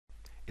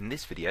In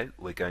this video,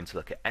 we're going to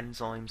look at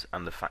enzymes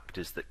and the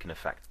factors that can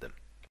affect them.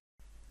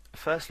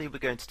 Firstly, we're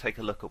going to take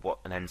a look at what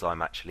an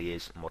enzyme actually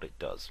is and what it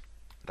does.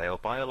 They are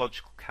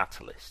biological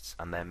catalysts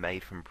and they're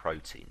made from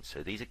proteins.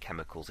 So these are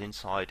chemicals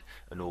inside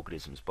an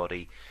organism's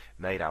body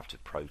made out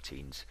of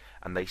proteins,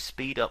 and they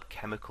speed up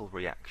chemical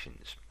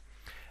reactions.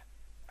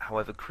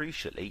 However,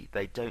 crucially,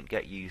 they don't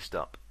get used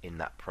up in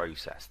that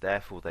process.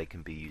 Therefore, they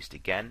can be used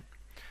again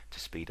to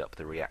speed up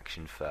the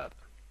reaction further.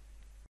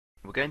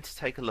 We're going to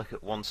take a look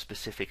at one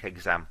specific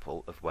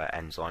example of where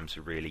enzymes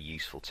are really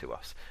useful to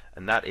us,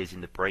 and that is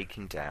in the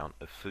breaking down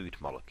of food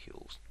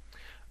molecules.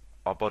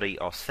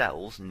 Our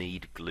cells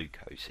need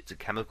glucose. It's a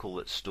chemical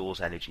that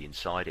stores energy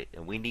inside it,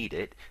 and we need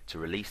it to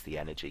release the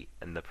energy,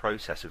 and the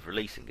process of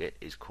releasing it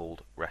is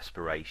called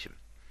respiration.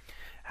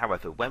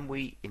 However, when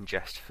we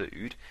ingest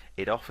food,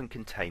 it often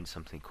contains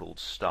something called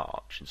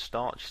starch, and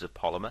starch is a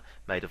polymer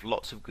made of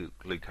lots of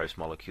glucose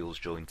molecules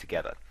joined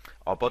together.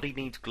 Our body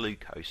needs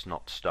glucose,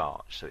 not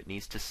starch, so it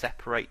needs to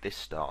separate this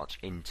starch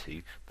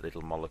into the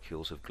little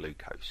molecules of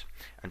glucose,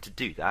 and to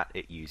do that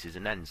it uses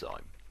an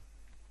enzyme.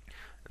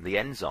 And the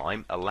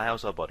enzyme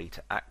allows our body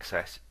to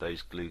access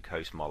those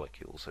glucose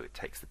molecules, so it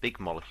takes the big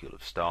molecule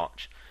of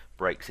starch,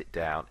 breaks it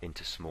down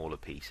into smaller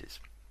pieces.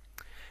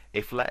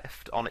 If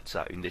left on its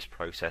own, this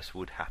process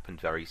would happen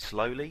very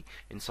slowly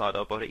inside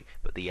our body,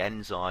 but the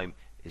enzyme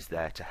is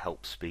there to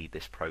help speed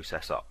this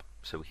process up,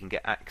 so we can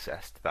get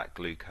access to that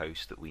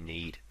glucose that we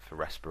need for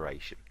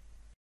respiration.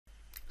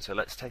 So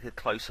let's take a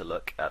closer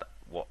look at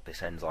what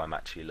this enzyme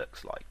actually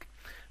looks like.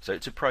 So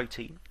it's a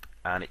protein,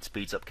 and it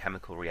speeds up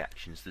chemical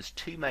reactions. There's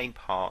two main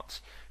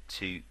parts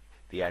to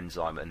the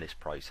enzyme and this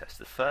process.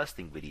 The first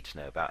thing we need to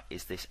know about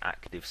is this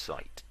active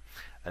site.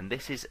 And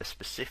this is a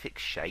specific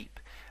shape,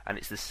 and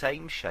it's the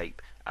same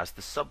shape as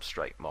the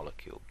substrate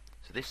molecule.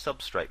 So this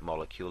substrate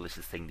molecule is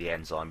the thing the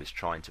enzyme is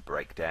trying to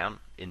break down.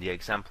 In the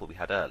example we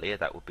had earlier,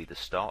 that would be the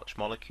starch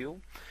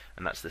molecule,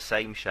 and that's the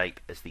same shape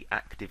as the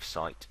active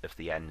site of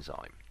the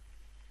enzyme.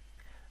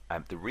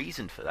 The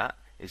reason for that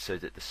is so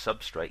that the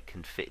substrate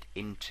can fit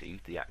into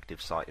the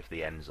active site of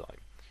the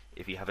enzyme.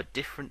 If you have a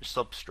different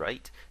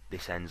substrate,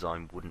 this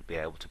enzyme wouldn't be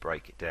able to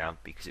break it down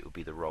because it would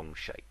be the wrong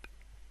shape.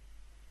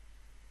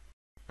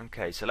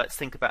 Okay, so let's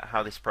think about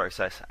how this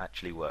process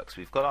actually works.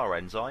 We've got our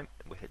enzyme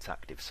with its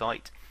active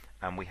site,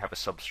 and we have a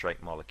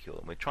substrate molecule,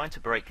 and we're trying to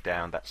break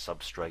down that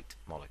substrate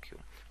molecule.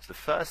 So the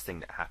first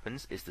thing that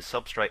happens is the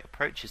substrate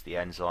approaches the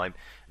enzyme,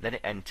 and then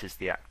it enters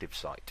the active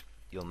site.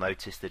 You'll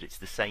notice that it's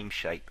the same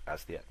shape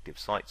as the active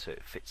site, so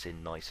it fits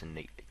in nice and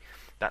neatly.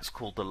 That's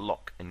called the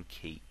lock and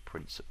key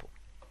principle.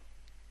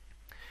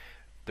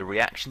 The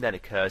reaction then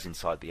occurs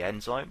inside the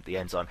enzyme. The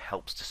enzyme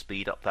helps to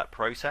speed up that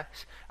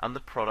process, and the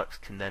products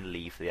can then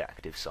leave the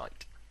active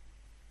site.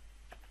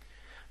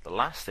 The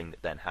last thing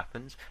that then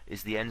happens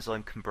is the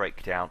enzyme can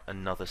break down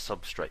another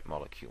substrate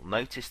molecule.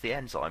 Notice the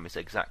enzyme is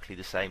exactly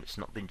the same, it's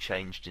not been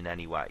changed in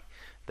any way.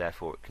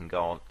 Therefore it can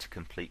go on to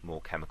complete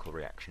more chemical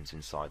reactions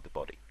inside the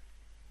body.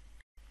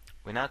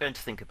 We're now going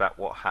to think about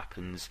what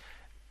happens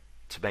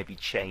to maybe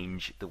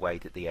change the way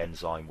that the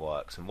enzyme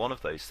works, and one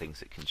of those things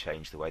that can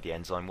change the way the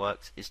enzyme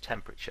works is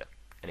temperature,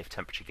 and if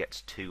temperature gets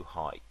too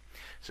high.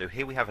 So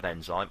here we have an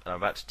enzyme, and I'm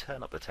about to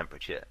turn up the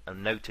temperature,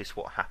 and notice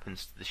what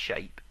happens to the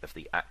shape of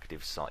the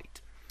active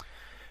site.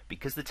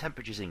 Because the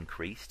temperature's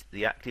increased,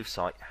 the active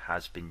site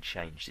has been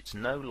changed. It's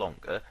no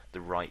longer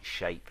the right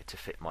shape to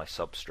fit my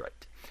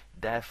substrate.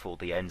 Therefore,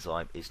 the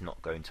enzyme is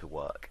not going to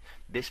work.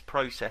 This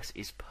process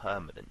is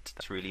permanent.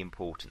 That's really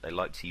important. They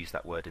like to use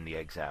that word in the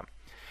exam.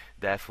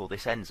 Therefore,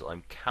 this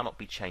enzyme cannot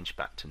be changed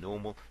back to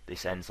normal.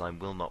 This enzyme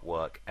will not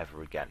work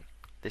ever again.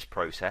 This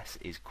process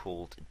is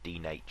called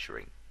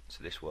denaturing.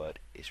 So this word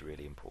is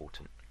really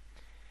important.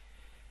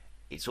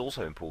 It's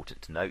also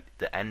important to note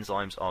that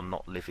enzymes are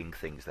not living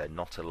things, they're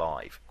not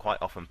alive.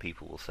 Quite often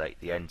people will say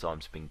the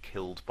enzyme's been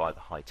killed by the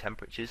high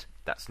temperatures.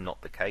 That's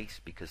not the case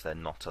because they're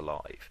not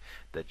alive.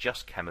 They're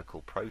just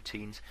chemical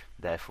proteins,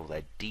 therefore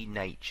they're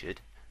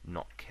denatured,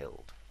 not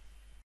killed.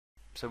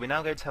 So we're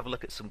now going to have a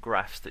look at some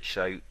graphs that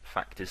show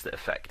factors that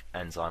affect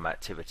enzyme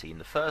activity, and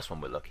the first one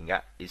we're looking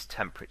at is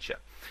temperature.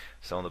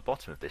 So on the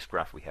bottom of this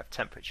graph we have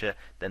temperature,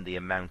 then the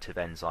amount of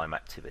enzyme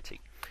activity.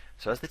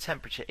 So as the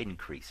temperature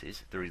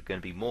increases, there is going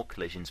to be more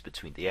collisions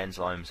between the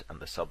enzymes and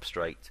the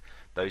substrate.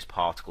 Those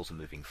particles are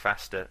moving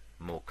faster,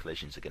 more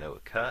collisions are going to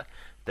occur,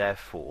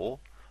 therefore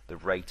the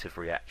rate of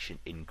reaction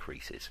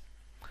increases.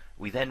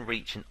 We then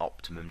reach an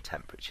optimum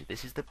temperature.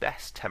 This is the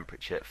best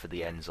temperature for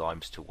the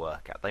enzymes to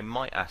work at. They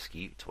might ask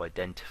you to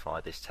identify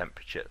this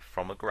temperature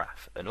from a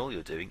graph, and all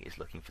you're doing is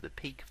looking for the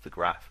peak of the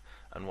graph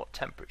and what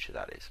temperature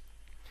that is.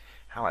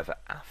 However,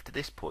 after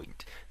this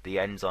point, the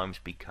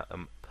enzymes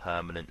become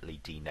permanently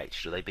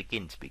denatured, or they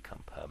begin to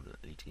become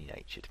permanently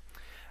denatured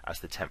as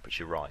the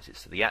temperature rises.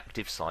 So the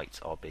active sites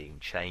are being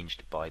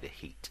changed by the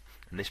heat,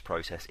 and this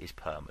process is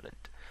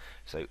permanent.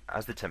 So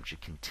as the temperature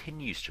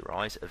continues to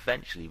rise,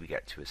 eventually we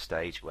get to a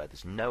stage where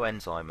there's no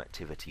enzyme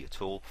activity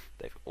at all,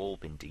 they've all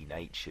been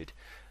denatured,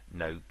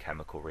 no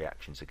chemical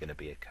reactions are going to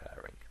be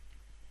occurring.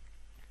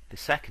 The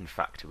second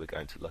factor we're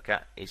going to look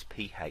at is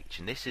pH,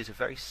 and this is a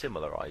very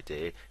similar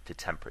idea to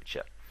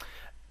temperature.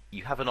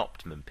 You have an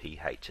optimum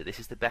pH, so this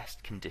is the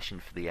best condition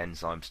for the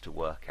enzymes to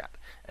work at,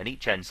 and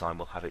each enzyme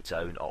will have its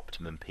own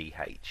optimum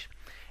pH.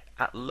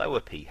 At lower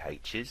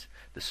pHs,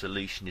 the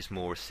solution is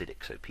more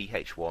acidic, so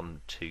pH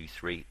 1, 2,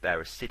 3, they're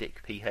acidic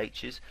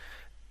pHs.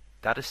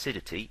 That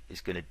acidity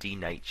is going to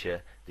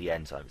denature the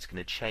enzyme, it's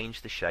going to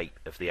change the shape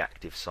of the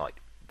active site.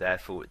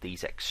 Therefore, at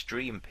these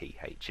extreme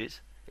pHs,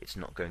 it's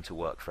not going to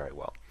work very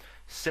well.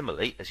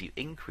 Similarly, as you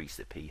increase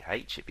the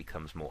pH, it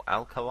becomes more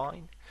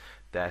alkaline.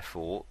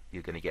 Therefore,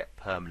 you're going to get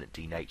permanent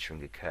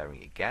denaturing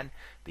occurring again.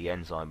 The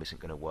enzyme isn't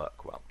going to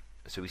work well.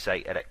 So we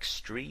say at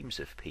extremes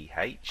of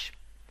pH,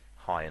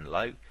 high and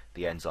low,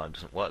 the enzyme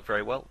doesn't work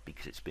very well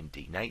because it's been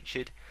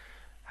denatured.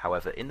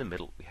 However, in the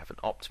middle, we have an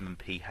optimum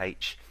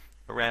pH.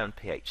 Around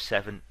pH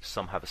 7,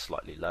 some have a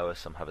slightly lower,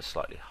 some have a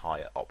slightly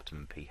higher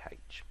optimum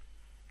pH.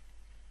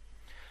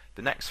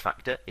 The next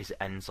factor is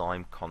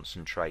enzyme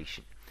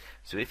concentration.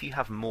 So if you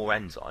have more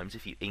enzymes,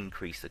 if you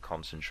increase the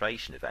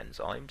concentration of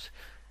enzymes,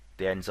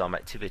 the enzyme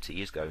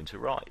activity is going to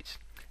rise.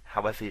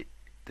 However,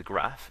 the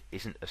graph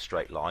isn't a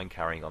straight line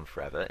carrying on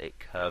forever. It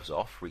curves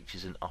off,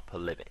 reaches an upper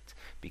limit,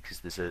 because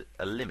there's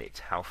a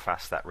limit how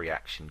fast that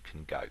reaction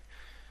can go.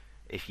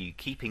 If you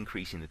keep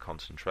increasing the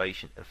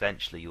concentration,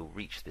 eventually you'll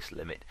reach this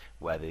limit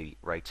where the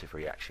rate of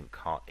reaction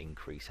can't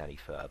increase any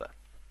further.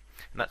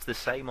 And that's the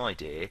same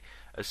idea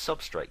as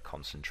substrate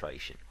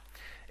concentration.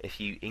 If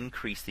you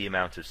increase the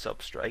amount of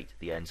substrate,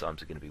 the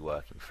enzymes are going to be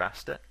working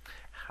faster.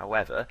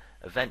 However,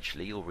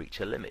 eventually you'll reach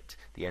a limit.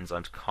 The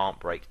enzymes can't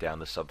break down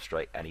the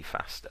substrate any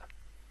faster.